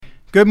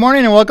Good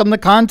morning and welcome to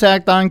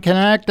Contact on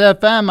Connect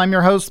FM. I'm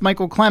your host,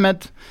 Michael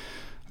Clement.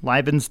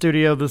 Live in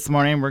studio this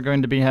morning, we're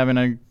going to be having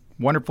a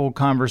wonderful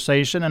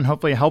conversation and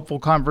hopefully a helpful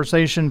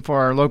conversation for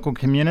our local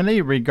community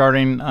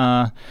regarding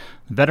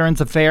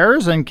Veterans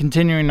Affairs and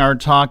continuing our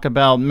talk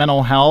about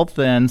mental health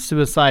and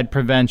suicide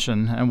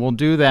prevention. And we'll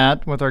do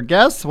that with our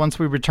guests once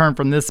we return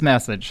from this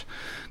message.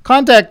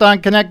 Contact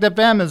on Connect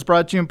FM is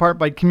brought to you in part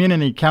by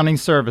Community County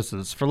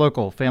Services for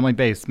local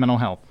family-based mental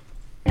health.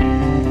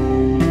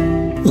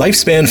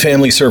 Lifespan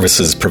Family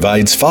Services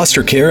provides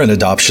foster care and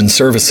adoption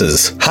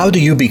services. How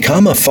do you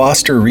become a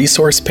foster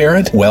resource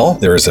parent? Well,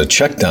 there is a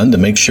check done to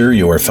make sure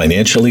you are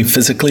financially,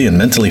 physically, and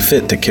mentally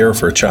fit to care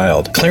for a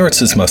child.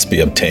 Clearances must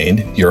be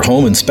obtained, your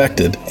home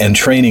inspected, and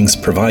trainings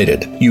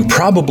provided. You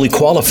probably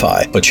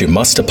qualify, but you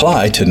must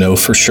apply to know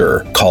for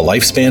sure. Call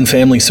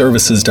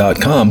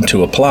LifespanFamilyServices.com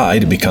to apply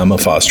to become a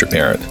foster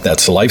parent.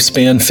 That's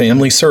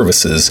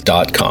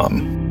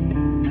LifespanFamilyServices.com.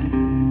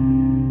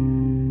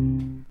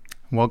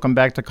 Welcome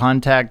back to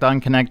Contact on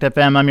Connect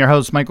FM. I'm your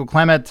host, Michael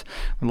Clement.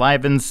 We're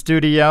live in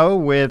studio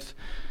with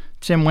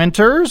Tim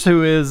Winters,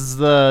 who is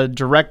the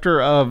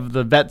director of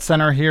the Vet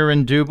Center here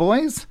in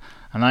DuBois.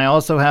 And I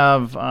also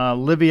have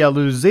Livia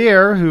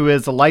Luzier, who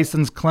is a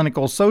licensed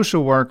clinical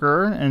social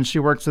worker, and she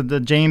works at the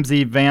James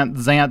E. Van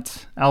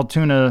Zant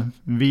Altoona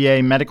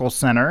VA Medical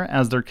Center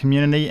as their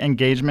community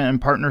engagement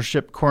and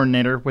partnership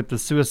coordinator with the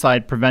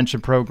Suicide Prevention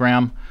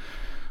Program.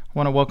 I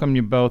want to welcome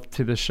you both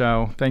to the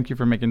show. Thank you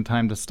for making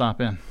time to stop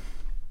in.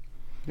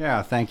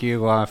 Yeah, thank you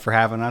for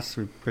having us.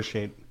 We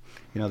appreciate,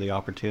 the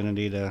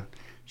opportunity to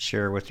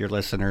share with your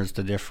listeners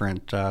the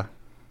different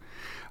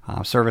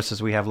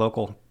services we have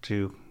local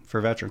for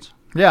veterans.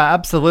 Yeah,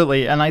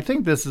 absolutely. And I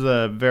think this is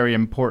a very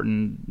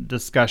important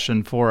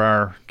discussion for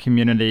our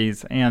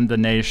communities and the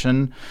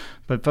nation,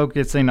 but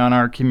focusing on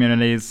our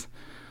communities,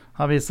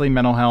 obviously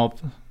mental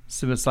health,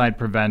 suicide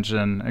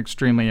prevention,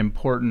 extremely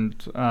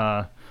important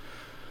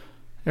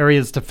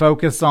areas to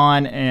focus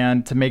on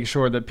and to make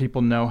sure that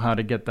people know how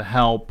to get the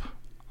help.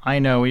 I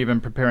know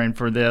even preparing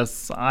for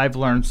this, I've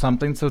learned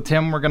something. So,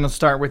 Tim, we're going to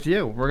start with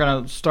you. We're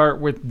going to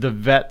start with the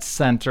Vet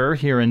Center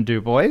here in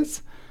DuBois.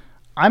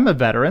 I'm a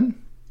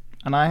veteran,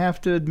 and I have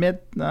to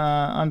admit,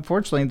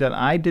 unfortunately, that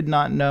I did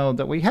not know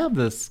that we have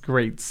this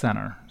great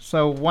center.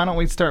 So why don't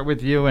we start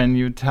with you, and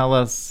you tell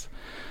us,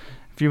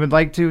 if you would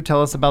like to,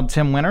 tell us about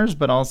Tim Winters,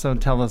 but also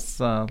tell us,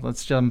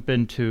 let's jump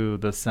into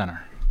the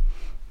center.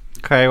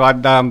 Okay,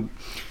 well,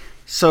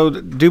 so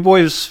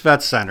DuBois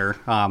Vet Center,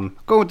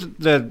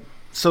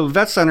 So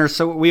Vet Center,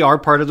 we are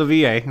part of the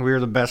VA. We are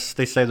the best,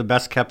 they say, the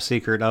best kept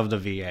secret of the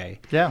VA.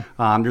 Yeah.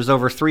 There's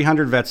over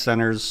 300 vet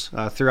centers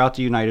throughout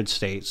the United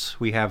States.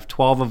 We have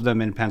 12 of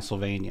them in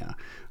Pennsylvania.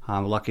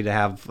 I'm lucky to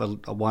have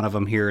one of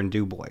them here in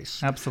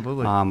DuBois.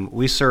 Absolutely.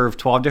 We serve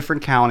 12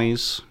 different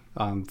counties,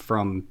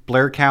 from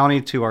Blair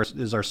County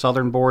is our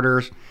southern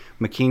border.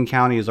 McKean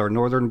County is our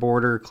northern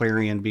border,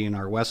 Clarion being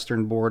our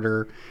western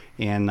border,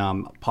 and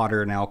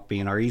Potter and Elk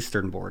being our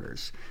eastern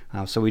borders.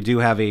 So we do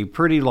have a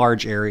pretty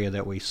large area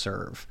that we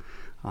serve.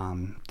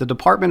 The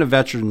Department of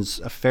Veterans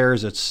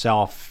Affairs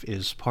itself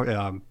is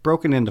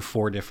broken into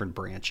 4 different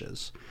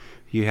branches.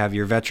 You have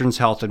your Veterans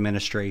Health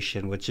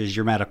Administration, which is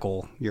your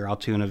medical, your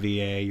Altoona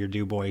VA, your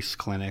DuBois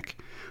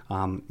Clinic.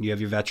 You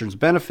have your Veterans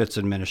Benefits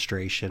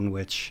Administration,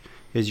 which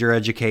is your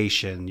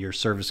education, your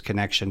service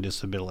connection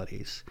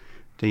disabilities.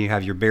 Then you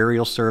have your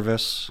burial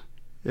service,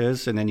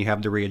 and then you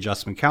have the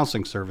readjustment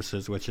counseling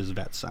services, which is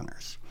vet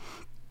centers.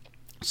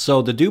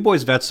 So the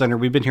DuBois Vet Center,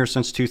 we've been here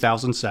since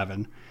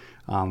 2007.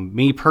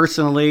 Me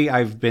personally,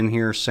 I've been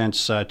here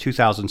since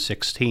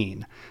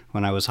 2016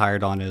 when I was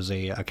hired on as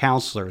a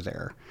counselor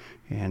there.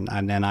 And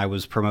then I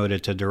was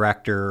promoted to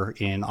director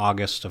in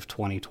August of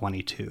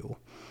 2022.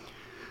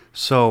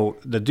 So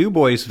the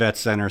DuBois Vet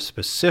Center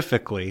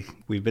specifically,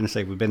 we've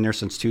been there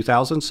since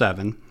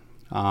 2007.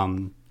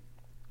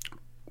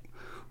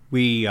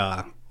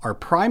 Our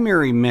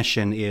primary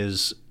mission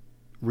is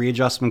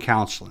readjustment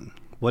counseling.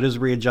 What does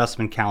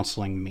readjustment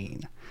counseling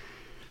mean?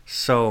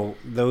 So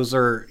those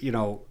are,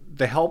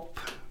 to help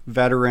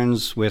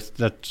veterans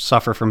that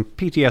suffer from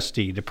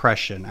PTSD,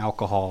 depression,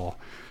 alcohol,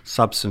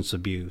 substance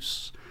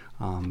abuse,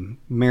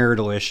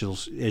 marital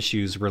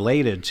issues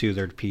related to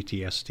their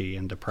PTSD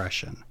and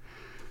depression.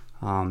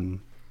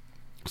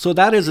 So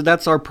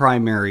that's our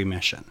primary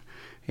mission.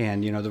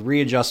 And, the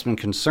readjustment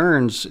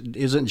concerns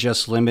isn't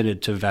just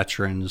limited to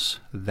veterans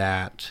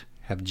that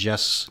have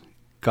just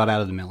got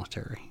out of the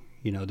military.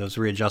 Those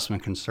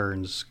readjustment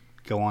concerns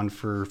go on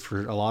for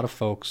a lot of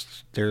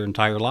folks their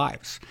entire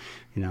lives.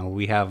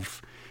 We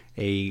have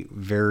a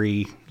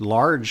very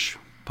large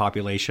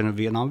population of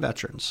Vietnam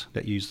veterans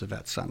that use the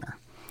Vet Center.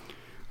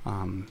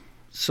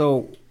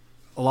 So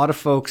a lot of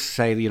folks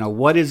say,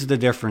 what is the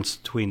difference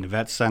between the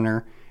Vet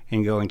Center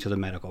and going to the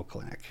medical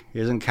clinic?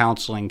 Isn't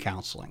counseling?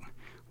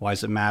 Why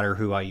does it matter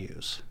who I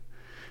use?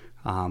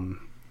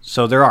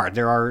 So there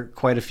are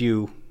quite a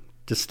few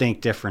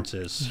distinct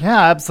differences.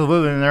 Yeah,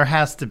 absolutely. And there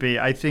has to be.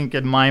 I think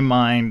in my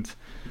mind,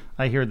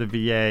 I hear the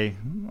VA,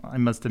 I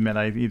must admit,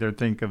 I either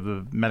think of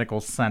the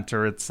medical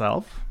center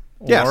itself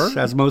Yes,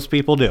 as most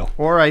people do.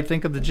 Or I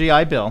think of the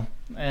GI Bill.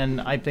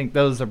 And I think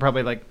those are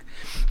probably like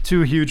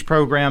two huge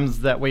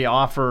programs that we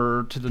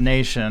offer to the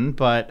nation.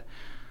 But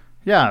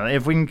yeah,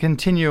 if we can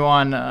continue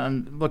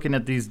on looking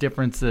at these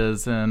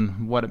differences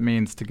and what it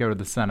means to go to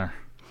the center.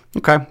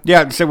 Okay.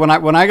 Yeah. So when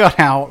I got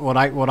out, what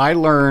I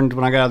learned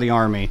when I got out of the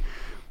Army,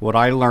 what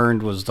I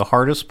learned was the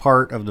hardest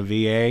part of the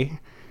VA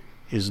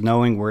is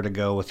knowing where to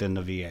go within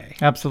the VA.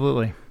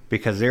 Absolutely.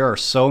 Because there are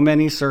so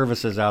many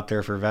services out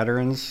there for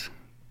veterans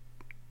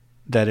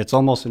that it's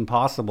almost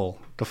impossible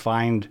to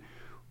find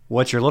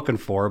what you're looking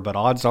for, but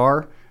odds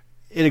are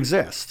it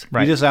exists.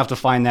 Right. You just have to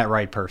find that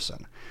right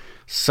person.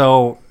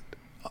 So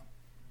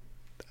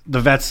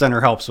the Vet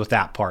Center helps with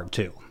that part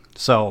too.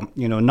 So,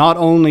 not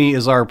only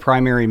is our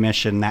primary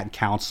mission that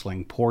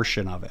counseling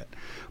portion of it,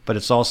 but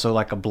it's also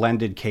like a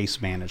blended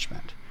case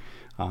management.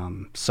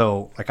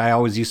 So like I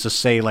always used to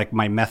say, like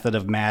my method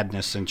of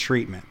madness in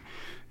treatment,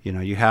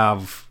 you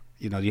have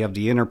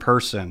the inner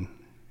person,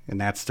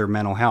 and that's their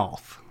mental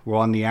health.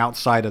 Well, on the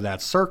outside of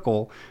that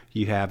circle,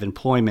 you have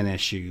employment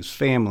issues,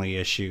 family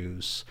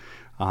issues,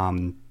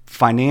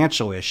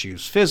 financial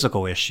issues,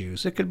 physical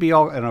issues. It could be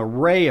an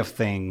array of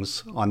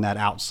things on that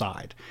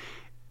outside.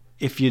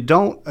 If you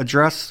don't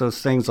address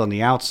those things on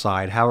the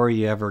outside, how are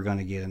you ever going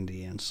to get into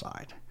the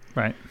inside?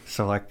 Right.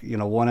 So like,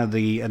 one of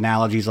the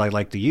analogies I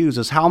like to use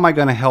is, how am I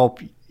going to help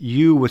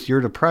you with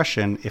your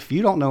depression if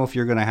you don't know if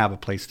you're going to have a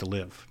place to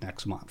live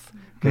next month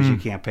because you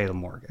can't pay the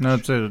mortgage? No,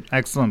 that's an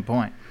excellent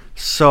point.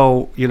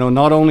 So,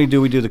 not only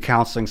do we do the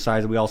counseling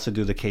side, we also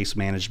do the case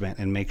management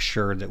and make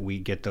sure that we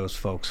get those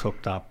folks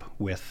hooked up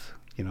with,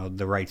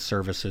 the right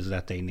services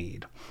that they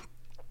need.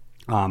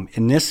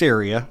 In this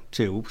area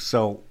too,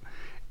 so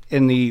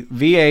in the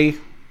VA,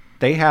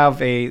 they have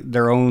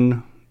their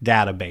own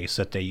database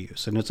that they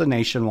use, and it's a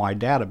nationwide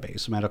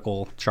database,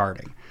 medical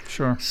charting.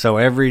 Sure. So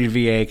every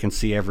VA can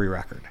see every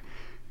record.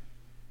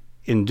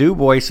 In Du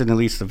Bois, and at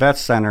least the vet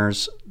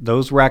centers,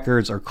 those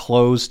records are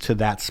closed to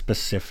that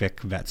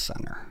specific vet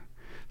center.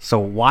 So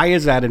why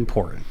is that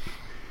important?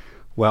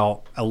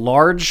 Well, a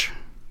large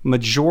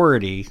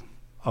majority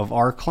of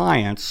our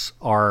clients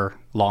are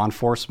law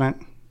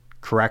enforcement,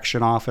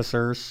 correction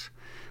officers,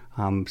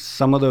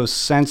 some of those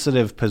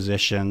sensitive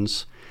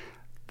positions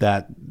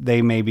that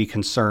they may be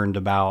concerned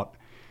about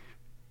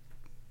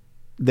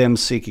them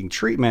seeking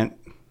treatment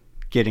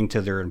getting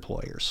to their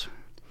employers.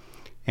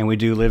 And we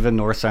do live in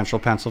north central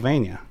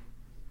Pennsylvania.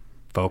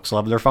 Folks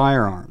love their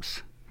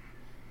firearms.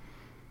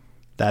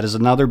 That is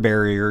another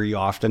barrier you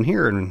often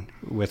hear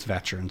with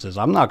veterans is,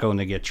 I'm not going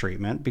to get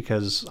treatment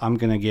because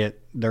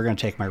they're going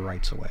to take my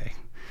rights away.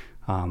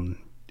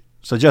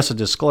 So just a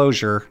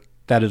disclosure,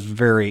 that is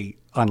very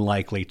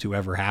unlikely to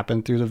ever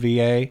happen through the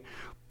VA.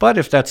 But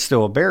if that's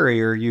still a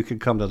barrier, you could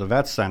come to the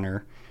vet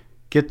center,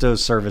 get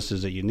those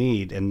services that you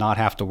need, and not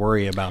have to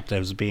worry about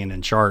those being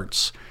in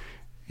charts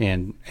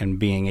and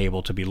being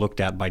able to be looked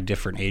at by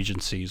different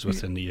agencies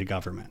within the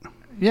government.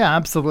 Yeah,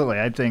 absolutely.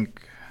 I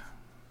think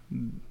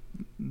the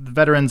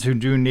veterans who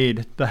do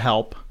need the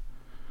help,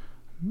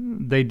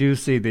 they do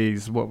see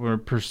these what were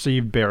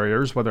perceived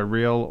barriers, whether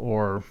real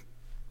or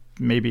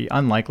maybe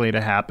unlikely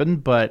to happen.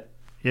 But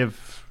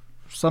if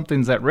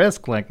something's at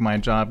risk, like my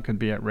job could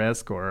be at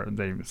risk, or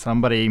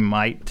somebody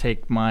might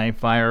take my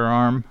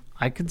firearm,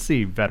 I could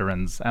see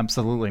veterans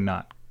absolutely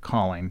not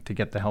calling to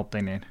get the help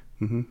they need.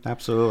 Mm-hmm.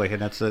 Absolutely, and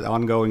that's an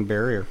ongoing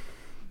barrier.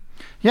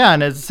 Yeah,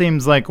 and it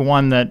seems like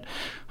one that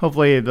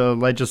hopefully the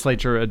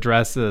legislature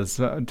addresses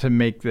to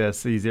make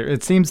this easier.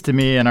 It seems to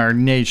me in our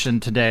nation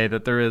today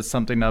that there is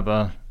something of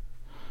a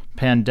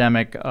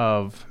pandemic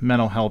of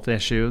mental health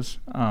issues.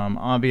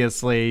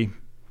 Obviously,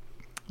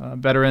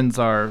 veterans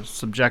are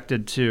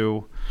subjected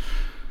to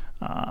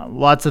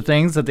lots of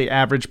things that the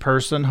average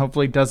person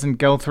hopefully doesn't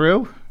go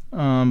through.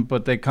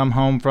 But they come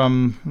home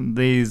from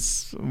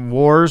these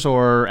wars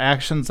or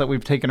actions that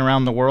we've taken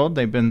around the world.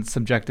 They've been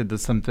subjected to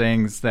some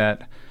things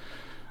that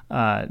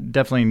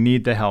definitely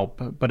need the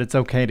help, but it's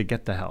okay to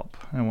get the help.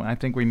 And I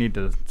think we need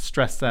to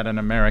stress that in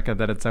America,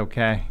 that it's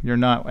okay. You're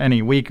not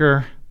any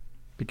weaker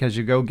because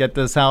you go get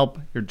this help.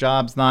 Your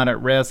job's not at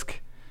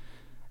risk.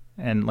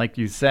 And like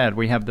you said,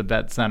 we have the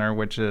Vet Center,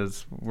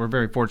 we're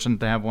very fortunate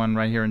to have one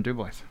right here in Du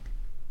Bois.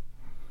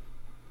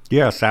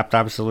 Yes,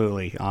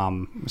 absolutely.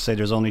 Say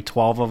there's only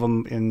 12 of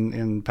them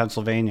in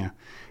Pennsylvania,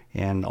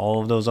 and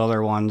all of those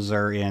other ones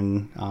are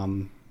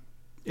in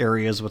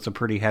areas with a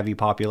pretty heavy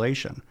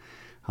population.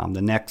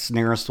 The next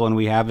nearest one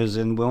we have is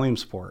in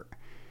Williamsport,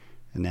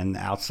 and then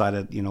outside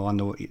of, on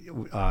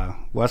the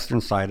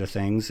western side of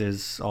things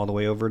is all the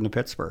way over into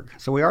Pittsburgh.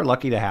 So we are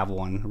lucky to have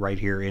one right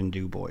here in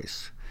Du Bois.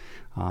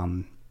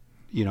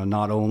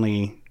 Not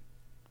only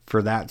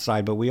for that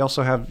side, but we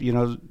also have,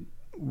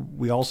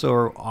 we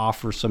also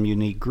offer some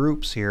unique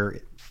groups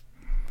here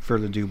for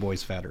the Du Bois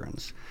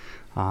veterans.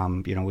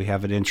 We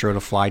have an intro to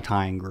fly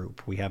tying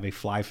group. We have a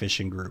fly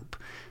fishing group.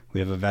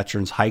 We have a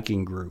veterans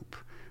hiking group.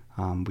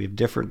 We have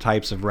different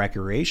types of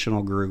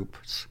recreational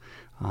groups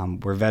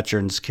where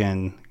veterans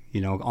can,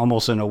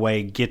 almost in a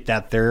way get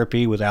that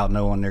therapy without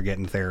knowing they're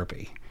getting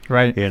therapy.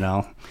 Right.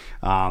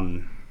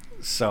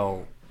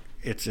 So,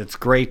 it's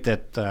great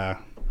that the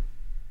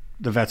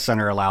vet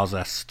center allows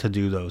us to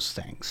do those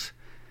things,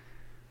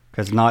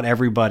 because not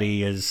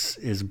everybody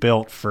is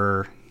built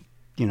for,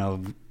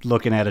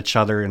 looking at each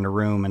other in the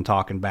room and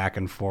talking back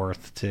and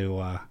forth to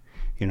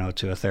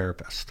a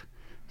therapist.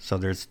 So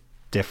there's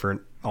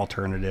different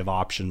alternative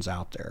options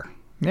out there.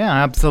 Yeah,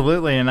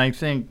 absolutely. And I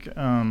think,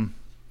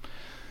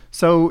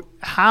 so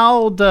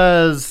how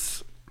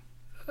does,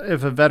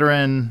 if a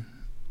veteran,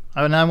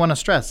 and I want to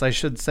stress, I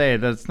should say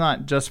that it's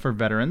not just for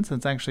veterans,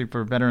 it's actually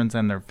for veterans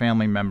and their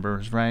family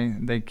members, right?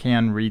 They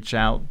can reach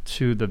out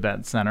to the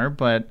vet center,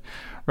 but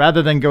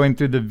rather than going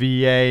through the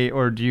VA,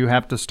 or do you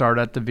have to start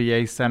at the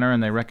VA center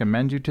and they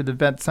recommend you to the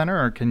vet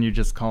center, or can you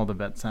just call the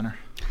vet center?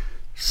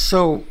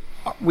 So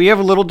we have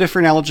a little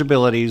different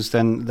eligibilities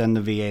than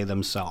the VA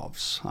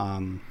themselves.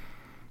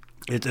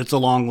 It's a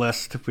long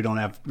list. We don't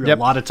have a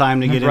lot of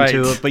time to get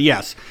into it, but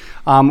yes,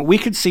 we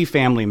could see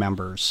family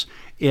members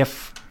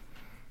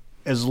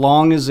as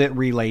long as it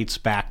relates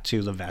back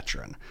to the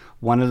veteran.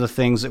 One of the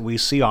things that we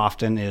see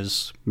often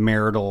is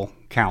marital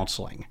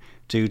counseling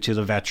due to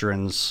the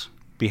veteran's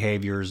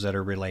behaviors that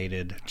are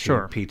related to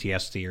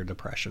PTSD or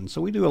depression.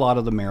 So we do a lot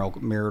of the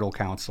marital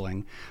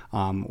counseling.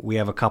 We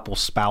have a couple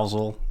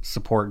spousal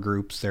support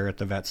groups there at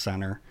the vet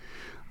center.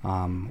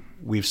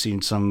 We've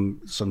seen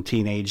some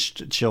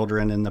teenage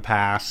children in the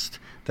past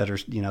that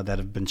that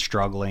have been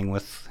struggling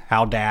with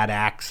how dad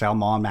acts, how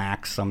mom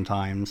acts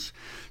sometimes.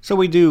 So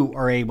we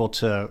are able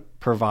to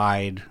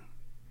provide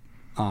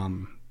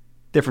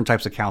different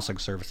types of counseling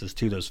services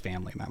to those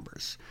family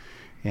members.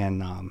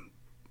 And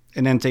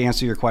then to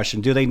answer your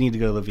question, do they need to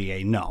go to the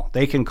VA? No,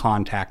 they can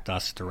contact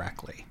us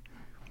directly.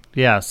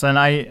 Yes, and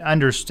I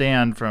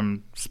understand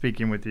from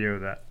speaking with you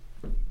that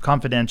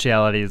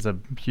confidentiality is a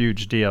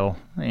huge deal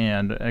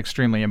and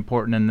extremely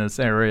important in this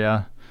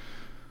area.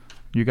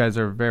 You guys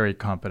are very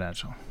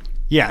confidential.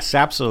 Yes,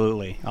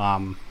 absolutely.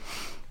 That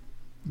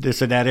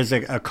is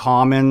a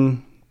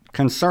common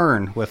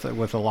concern with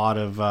a lot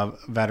of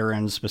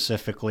veterans,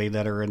 specifically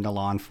that are into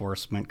law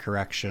enforcement,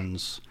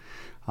 corrections.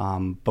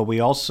 But we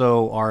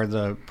also are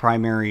the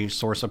primary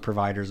source of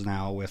providers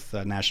now with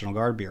the National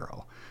Guard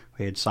Bureau.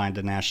 We had signed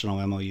a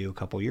national MOU a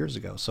couple years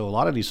ago. So a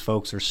lot of these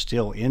folks are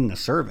still in the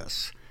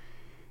service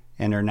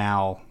and are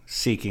now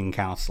seeking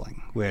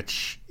counseling,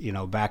 which,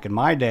 back in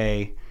my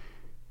day,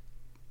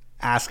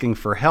 asking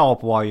for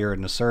help while you're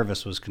in the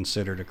service was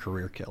considered a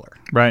career killer.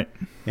 Right.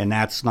 And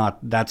that's not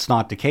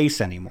the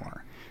case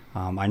anymore.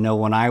 I know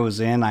when I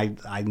was in,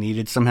 I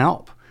needed some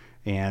help.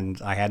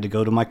 And I had to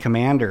go to my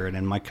commander, and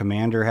then my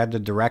commander had to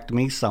direct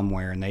me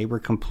somewhere, and they were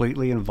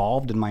completely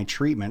involved in my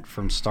treatment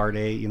from start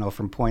A,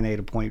 from point A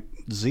to point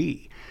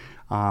Z.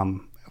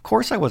 Of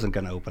course I wasn't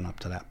going to open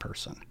up to that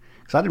person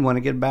because I didn't want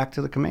to get back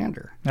to the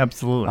commander.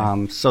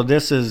 Absolutely. So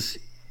this is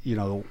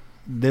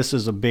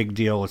a big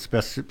deal,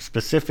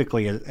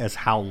 specifically as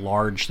how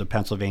large the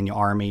Pennsylvania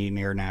Army and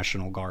Air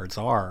National Guards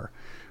are,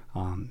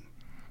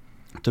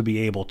 to be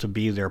able to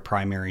be their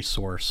primary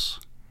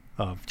source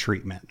of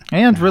treatment.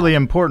 And really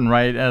important,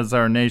 right, as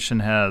our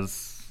nation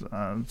has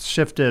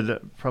shifted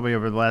probably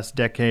over the last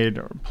decade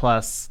or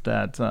plus,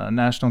 that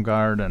National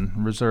Guard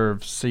and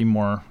Reserve see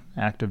more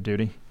active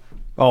duty.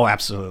 Oh,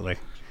 absolutely.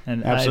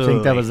 And absolutely. I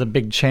think that was a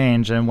big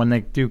change. And when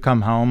they do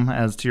come home,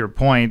 as to your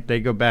point, they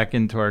go back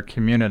into our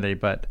community.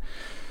 But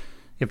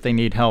if they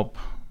need help,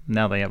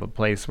 now they have a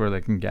place where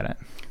they can get it.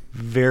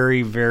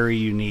 Very, very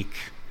unique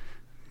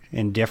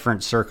in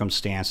different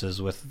circumstances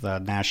with the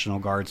National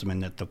Guardsmen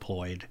that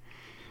deployed,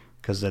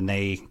 because then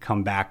they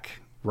come back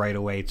right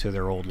away to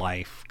their old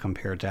life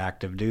compared to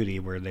active duty,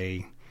 where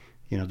they,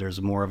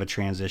 there's more of a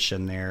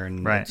transition there,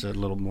 and it's a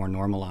little more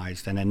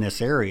normalized. And in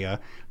this area,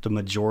 the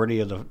majority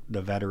of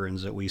the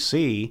veterans that we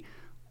see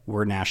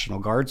were National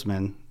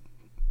Guardsmen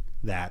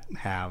that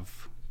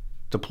have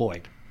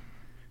deployed,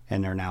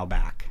 and they're now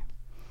back.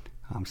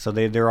 So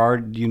there are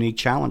unique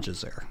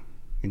challenges there.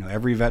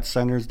 Every vet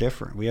center is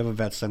different. We have a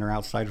vet center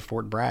outside of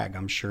Fort Bragg.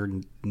 I'm sure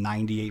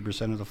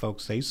 98% of the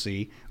folks they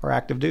see are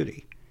active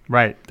duty.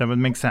 Right, that would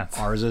make sense.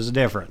 Ours is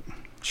different.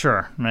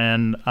 Sure,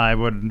 and I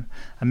would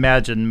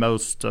imagine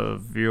most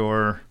of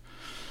your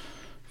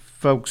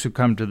folks who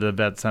come to the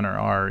vet center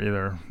are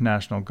either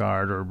National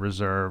Guard or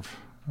Reserve.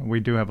 We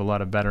do have a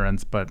lot of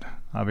veterans, but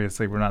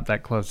obviously we're not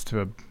that close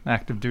to an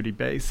active duty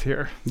base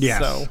here.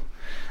 Yes. So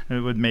it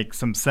would make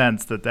some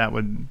sense that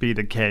would be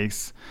the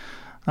case.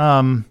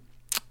 At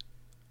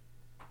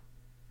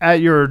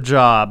your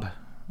job,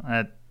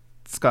 at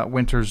Scott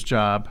Winter's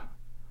job,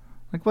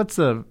 what's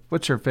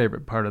your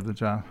favorite part of the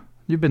job?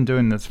 You've been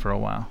doing this for a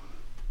while.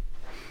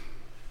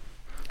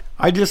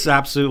 I just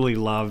absolutely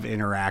love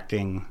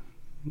interacting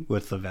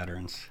with the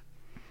veterans.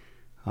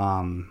 We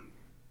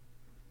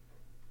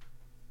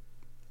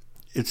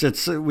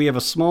have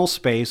a small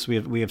space.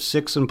 We have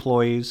 6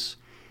 employees.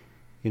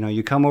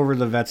 You come over to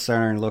the vet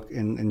center and look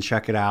and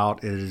check it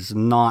out. It is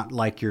not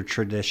like your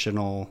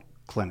traditional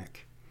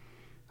clinic.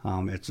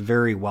 It's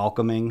very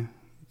welcoming.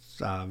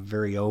 It's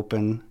very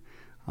open.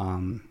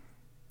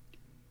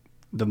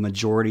 The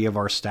majority of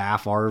our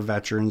staff are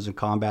veterans and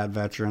combat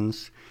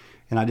veterans,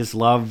 and I just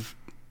love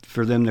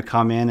for them to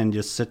come in and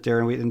just sit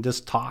there and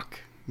just talk,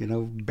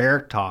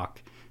 barrack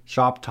talk,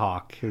 shop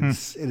talk.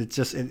 It's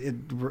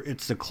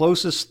the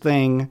closest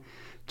thing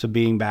to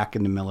being back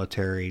in the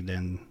military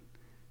than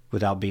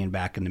without being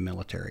back in the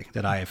military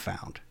that I have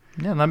found.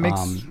 Yeah,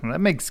 that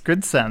makes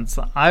good sense.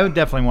 I would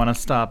definitely want to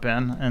stop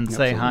in and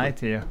say hi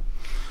to you.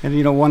 And I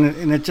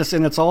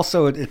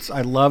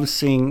love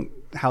seeing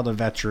how the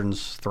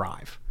veterans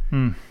thrive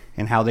and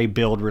how they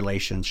build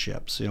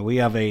relationships. We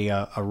have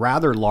a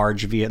rather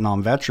large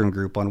Vietnam veteran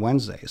group on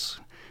Wednesdays.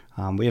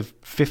 We have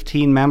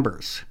 15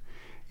 members,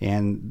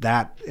 and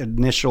that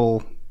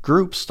initial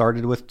group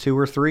started with 2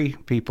 or 3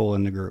 people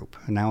in the group,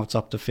 and now it's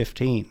up to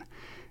 15.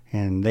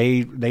 And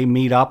they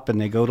meet up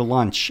and they go to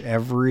lunch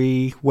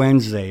every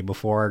Wednesday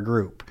before our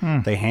group.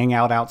 They hang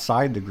out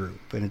outside the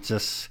group, and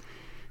it's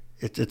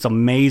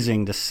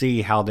amazing to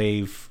see how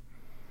they've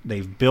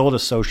built a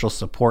social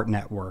support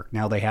network.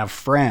 Now they have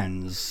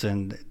friends,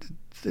 and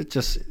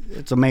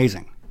it's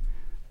amazing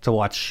to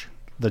watch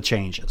the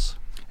changes.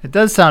 It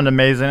does sound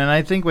amazing, and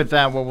I think with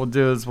that, what we'll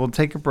do is we'll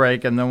take a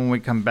break, and then when we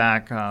come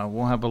back,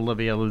 we'll have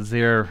Olivia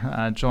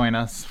Lazier join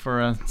us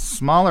for a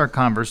smaller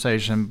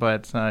conversation,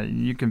 but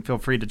you can feel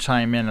free to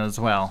chime in as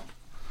well.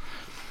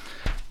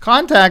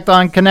 Contact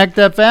on Connect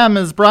FM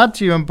is brought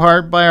to you in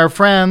part by our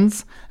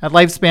friends at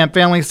Lifespan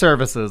Family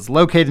Services,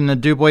 located in the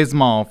DuBois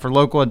Mall for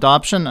local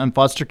adoption and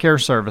foster care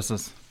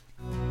services.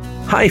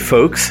 Hi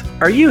folks,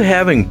 are you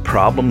having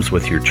problems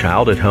with your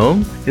child at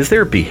home? Is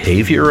their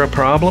behavior a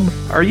problem?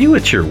 Are you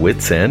at your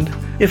wit's end?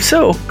 If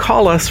so,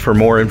 call us for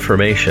more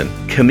information.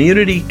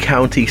 Community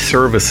County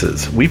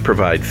Services. We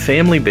provide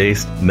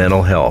family-based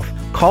mental health.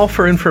 Call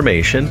for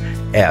information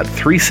at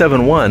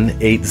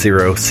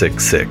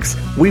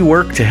 371-8066. We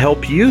work to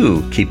help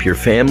you keep your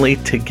family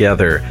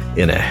together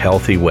in a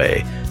healthy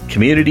way.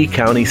 Community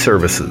County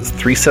Services,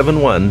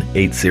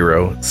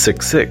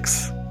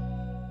 371-8066.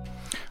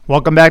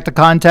 Welcome back to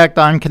Contact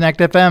on Connect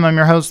FM. I'm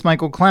your host,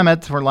 Michael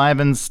Clement. We're live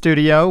in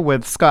studio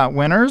with Scott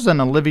Winters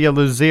and Olivia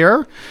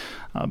Lazier.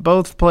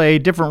 Both play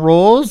different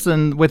roles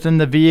within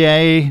the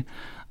VA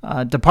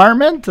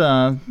department.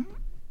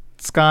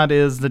 Scott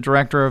is the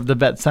director of the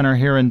Vet Center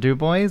here in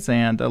DuBois,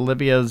 and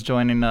Olivia is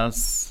joining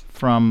us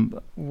from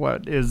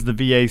what is the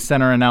VA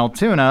Center in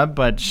Altoona,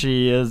 but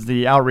she is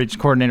the outreach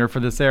coordinator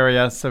for this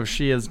area, so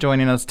she is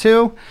joining us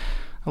too.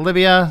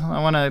 Olivia, I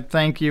want to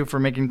thank you for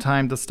making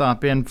time to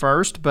stop in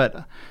first,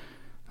 but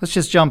let's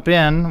just jump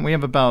in. We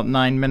have about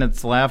 9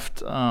 minutes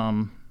left.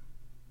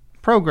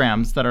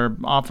 Programs that are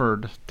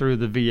offered through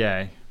the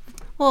VA.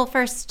 Well,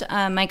 first,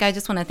 Mike, I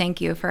just want to thank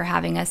you for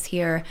having us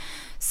here.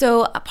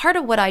 So part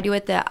of what I do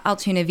at the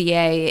Altoona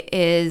VA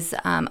is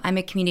I'm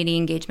a community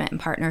engagement and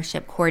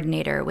partnership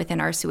coordinator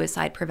within our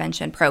suicide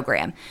prevention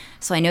program.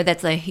 So I know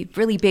that's a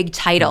really big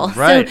title.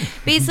 Right. So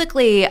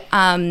basically,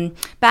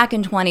 back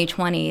in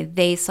 2020,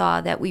 they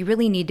saw that we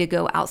really need to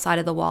go outside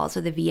of the walls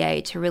of the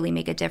VA to really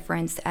make a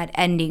difference at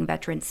ending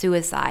veteran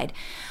suicide.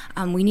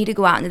 We need to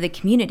go out into the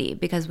community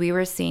because we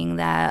were seeing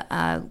that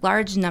a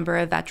large number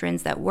of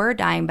veterans that were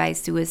dying by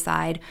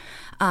suicide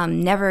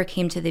never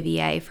came to the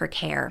VA for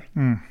care.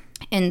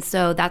 And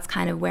so that's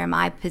kind of where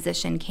my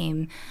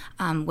position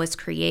was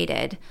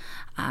created,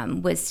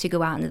 was to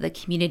go out into the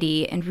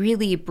community and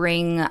really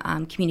bring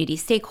community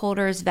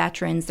stakeholders,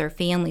 veterans, their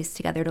families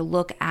together to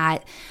look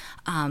at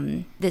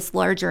this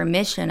larger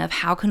mission of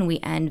how can we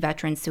end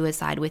veteran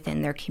suicide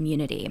within their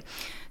community.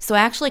 So I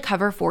actually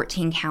cover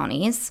 14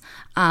 counties.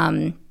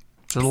 There's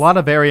a lot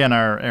of area in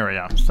our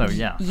area, so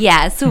yeah.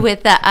 Yes,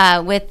 with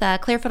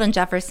Clearfield and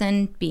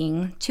Jefferson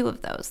being 2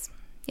 of those.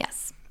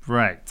 Yes.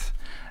 Right.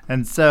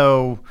 And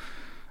so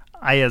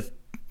I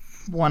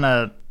want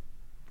to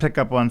pick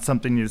up on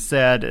something you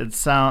said. It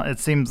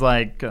seems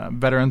like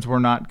veterans were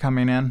not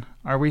coming in.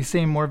 Are we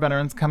seeing more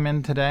veterans come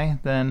in today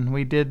than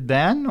we did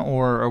then,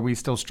 or are we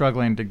still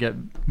struggling to get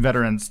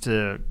veterans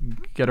to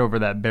get over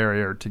that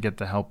barrier to get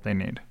the help they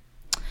need?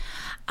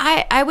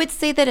 I would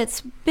say that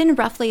it's been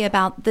roughly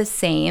about the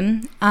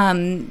same,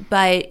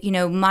 but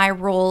my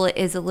role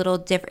is a little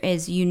different,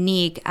 is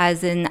unique,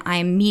 as in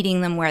I'm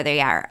meeting them where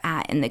they are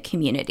at in the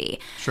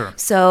community. Sure.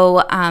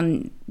 So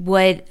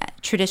what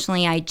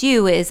traditionally I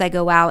do is I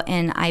go out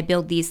and I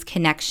build these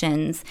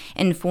connections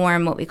and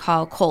form what we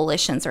call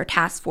coalitions or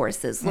task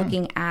forces,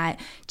 looking at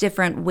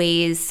different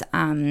ways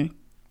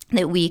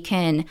that we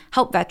can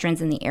help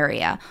veterans in the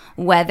area,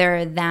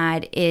 whether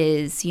that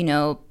is,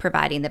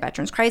 providing the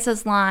Veterans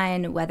Crisis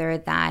Line, whether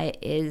that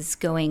is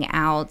going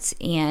out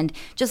and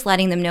just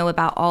letting them know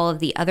about all of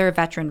the other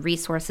veteran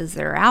resources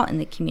that are out in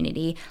the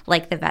community,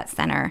 like the Vet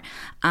Center,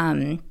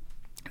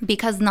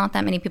 because not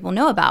that many people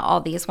know about all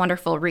these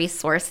wonderful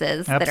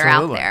resources that are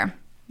out there.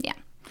 Yeah.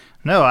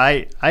 No,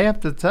 I have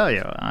to tell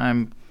you,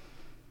 I'm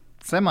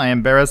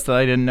semi-embarrassed that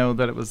I didn't know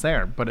that it was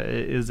there, but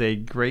it is a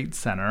great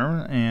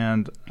center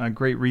and a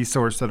great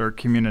resource that our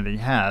community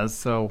has.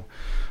 So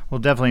we'll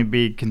definitely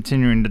be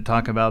continuing to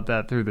talk about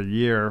that through the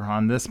year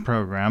on this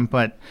program.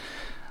 But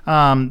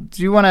do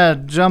you want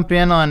to jump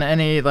in on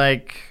any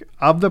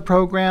of the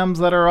programs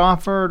that are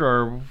offered,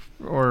 or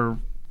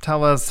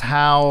tell us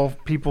how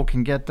people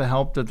can get the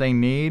help that they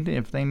need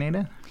if they need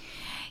it?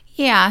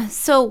 Yeah,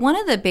 so one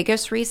of the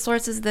biggest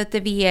resources that the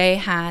VA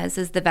has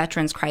is the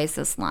Veterans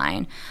Crisis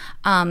Line.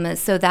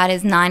 So that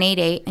is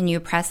 988, and you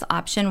press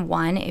option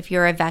 1 if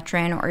you're a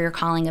veteran or you're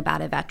calling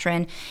about a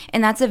veteran.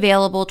 And that's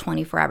available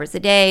 24 hours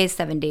a day,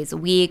 7 days a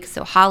week.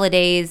 So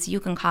holidays, you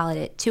can call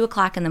it at 2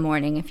 o'clock in the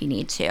morning if you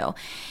need to.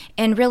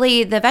 And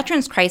really, the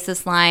Veterans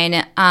Crisis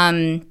Line,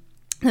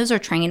 those are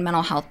trained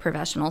mental health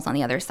professionals on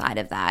the other side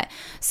of that.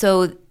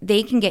 So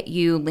they can get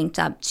you linked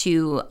up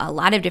to a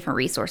lot of different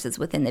resources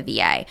within the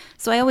VA.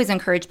 So I always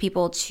encourage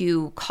people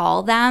to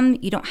call them.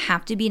 You don't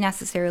have to be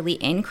necessarily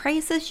in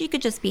crisis. You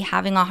could just be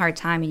having a hard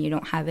time and you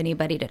don't have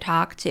anybody to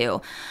talk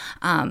to.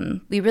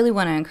 We really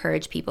want to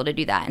encourage people to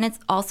do that. And it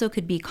also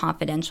could be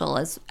confidential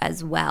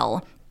as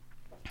well.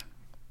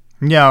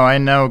 Yeah, I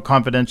know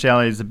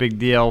confidentiality is a big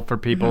deal for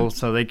people,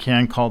 so they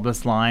can call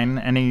this line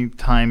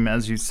anytime,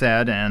 as you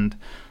said, and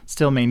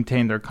still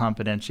maintain their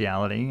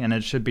confidentiality. And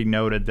it should be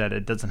noted that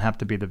it doesn't have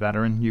to be the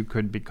veteran. You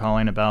could be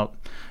calling about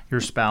your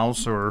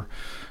spouse or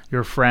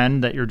your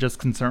friend that you're just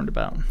concerned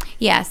about.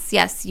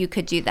 Yes, you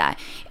could do that.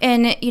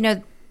 And,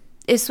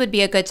 this would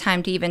be a good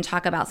time to even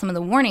talk about some of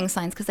the warning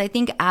signs, because I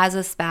think as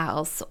a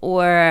spouse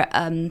or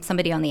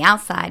somebody on the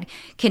outside,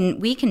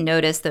 we can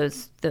notice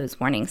those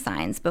warning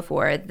signs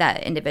before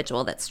that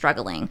individual that's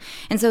struggling.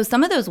 And so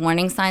some of those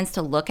warning signs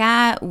to look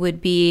at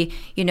would be,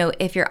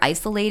 if you're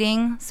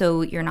isolating,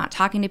 so you're not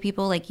talking to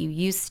people like you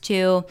used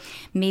to,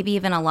 maybe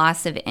even a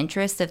loss of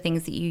interest of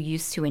things that you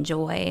used to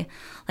enjoy.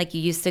 Like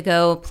you used to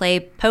go play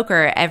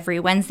poker every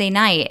Wednesday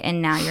night,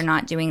 and now you're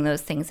not doing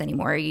those things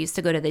anymore. You used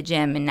to go to the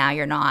gym, and now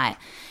you're not.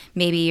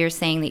 Maybe you're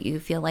saying that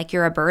you feel like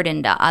you're a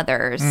burden to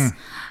others.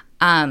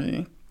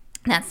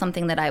 That's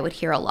something that I would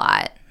hear a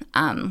lot.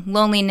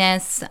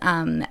 Loneliness,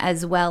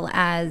 as well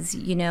as,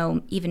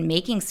 even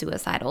making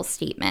suicidal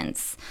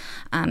statements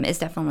is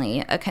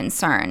definitely a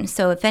concern.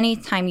 So if any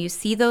time you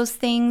see those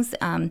things,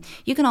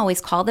 you can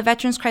always call the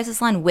Veterans Crisis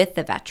Line with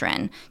the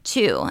veteran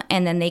too,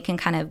 and then they can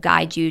kind of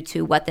guide you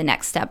to what the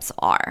next steps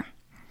are.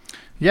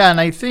 Yeah, and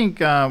I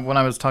think when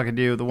I was talking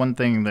to you, the one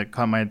thing that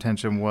caught my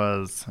attention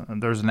was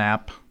there's an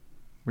app.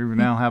 We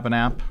now have an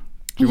app.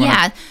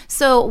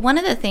 So one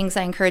of the things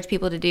I encourage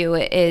people to do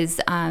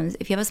is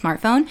if you have a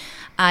smartphone,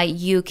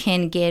 you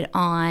can get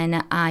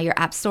on your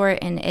app store,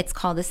 and it's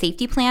called the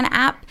Safety Plan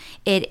app.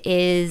 It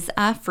is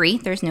free.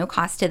 There's no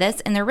cost to this,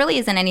 and there really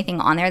isn't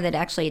anything on there that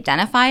actually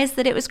identifies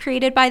that it was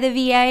created by the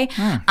VA.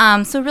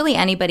 So really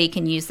anybody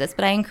can use this,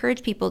 but I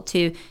encourage people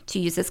to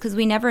use this because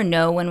we never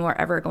know when we're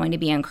ever going to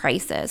be in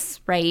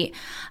crisis, right?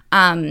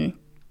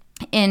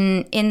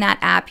 In that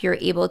app, you're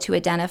able to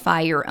identify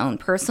your own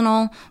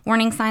personal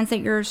warning signs that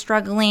you're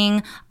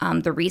struggling,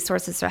 the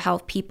resources to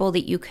help people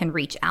that you can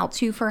reach out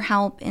to for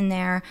help in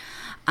there,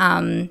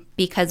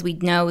 because we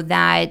know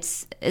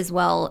that as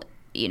well,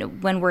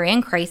 when we're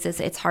in crisis,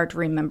 it's hard to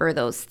remember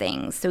those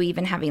things. So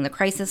even having the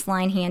crisis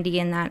line handy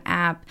in that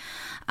app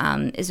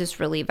is just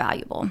really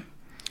valuable.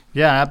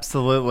 Yeah,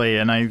 absolutely.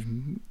 And I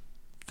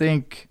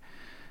think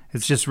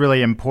it's just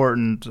really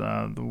important.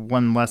 The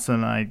one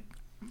lesson I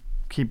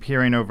keep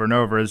hearing over and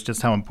over is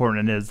just how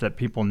important it is that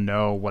people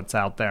know what's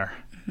out there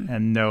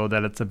and know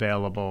that it's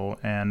available.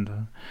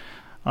 And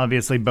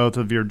obviously both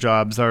of your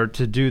jobs are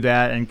to do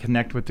that and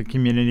connect with the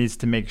communities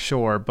to make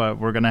sure, but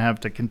we're going to have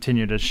to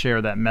continue to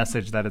share that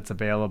message that it's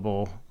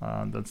available.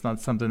 That's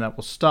not something that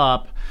will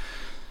stop.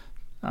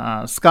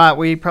 Scott,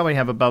 we probably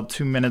have about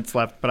 2 minutes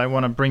left, but I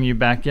want to bring you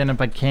back in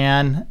if I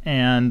can,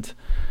 and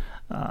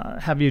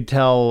have you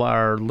tell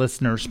our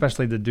listeners,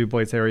 especially the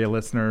DuBois area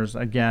listeners,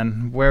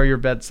 again, where your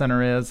vet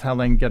center is, how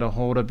they can get a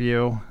hold of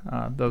you,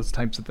 those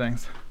types of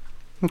things.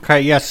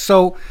 Okay, yes.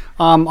 So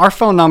our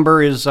phone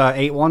number is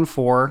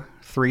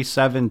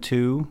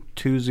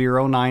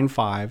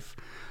 814-372-2095.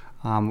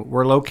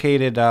 We're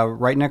located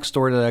right next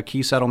door to the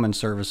Key Settlement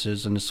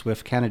Services in the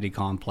Swift Kennedy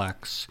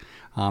complex,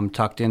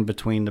 tucked in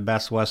between the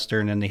Best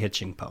Western and the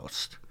Hitching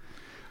Post.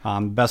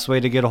 Best way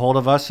to get a hold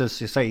of us is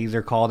to say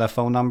either call that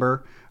phone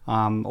number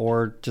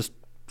or just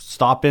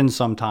stop in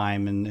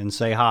sometime and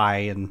say hi,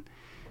 and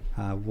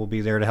we'll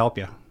be there to help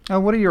you.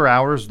 What are your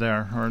hours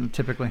there, or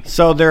typically?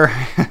 So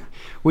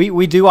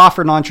we do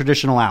offer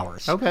non-traditional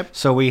hours. Okay.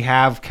 So we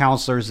have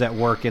counselors that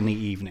work in the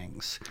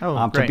evenings.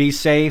 Great. To be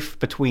safe,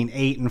 between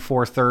 8 and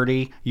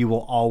 4:30, you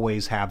will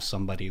always have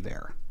somebody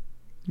there.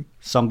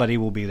 Somebody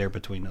will be there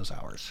between those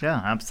hours. Yeah,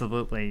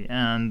 absolutely.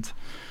 And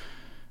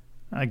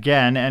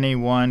again,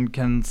 anyone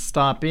can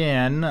stop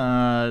in.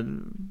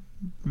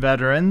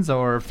 Veterans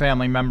or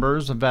family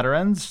members of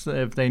veterans,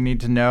 if they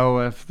need to know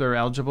if they're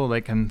eligible, they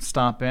can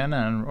stop in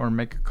or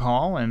make a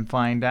call and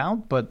find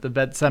out. But the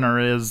Vet Center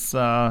is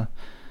a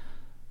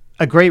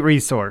great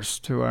resource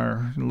to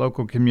our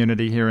local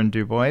community here in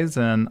DuBois,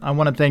 and I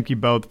want to thank you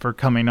both for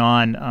coming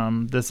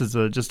on. This is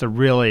just a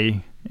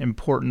really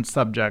important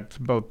subject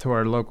both to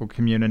our local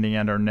community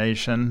and our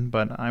nation,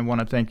 but I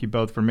want to thank you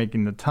both for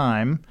making the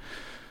time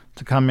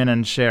to come in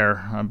and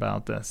share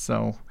about this.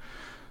 So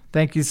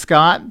thank you,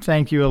 Scott.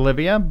 Thank you,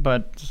 Olivia.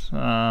 But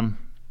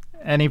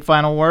any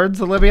final words,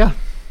 Olivia?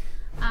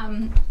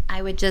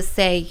 I would just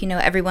say,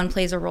 everyone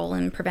plays a role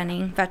in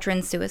preventing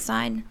veteran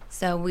suicide.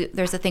 So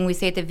there's a thing we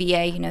say at the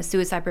VA,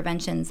 suicide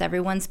prevention is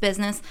everyone's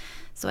business.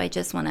 So I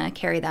just want to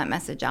carry that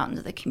message out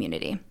into the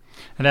community.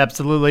 It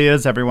absolutely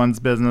is everyone's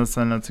business,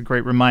 and it's a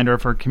great reminder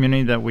for our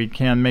community that we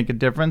can make a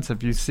difference.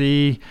 If you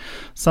see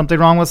something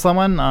wrong with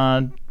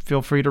someone,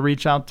 feel free to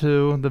reach out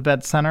to the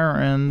Vet Center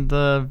and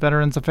the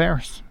Veterans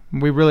Affairs.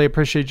 We really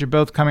appreciate you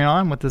both coming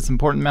on with this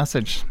important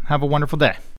message. Have a wonderful day.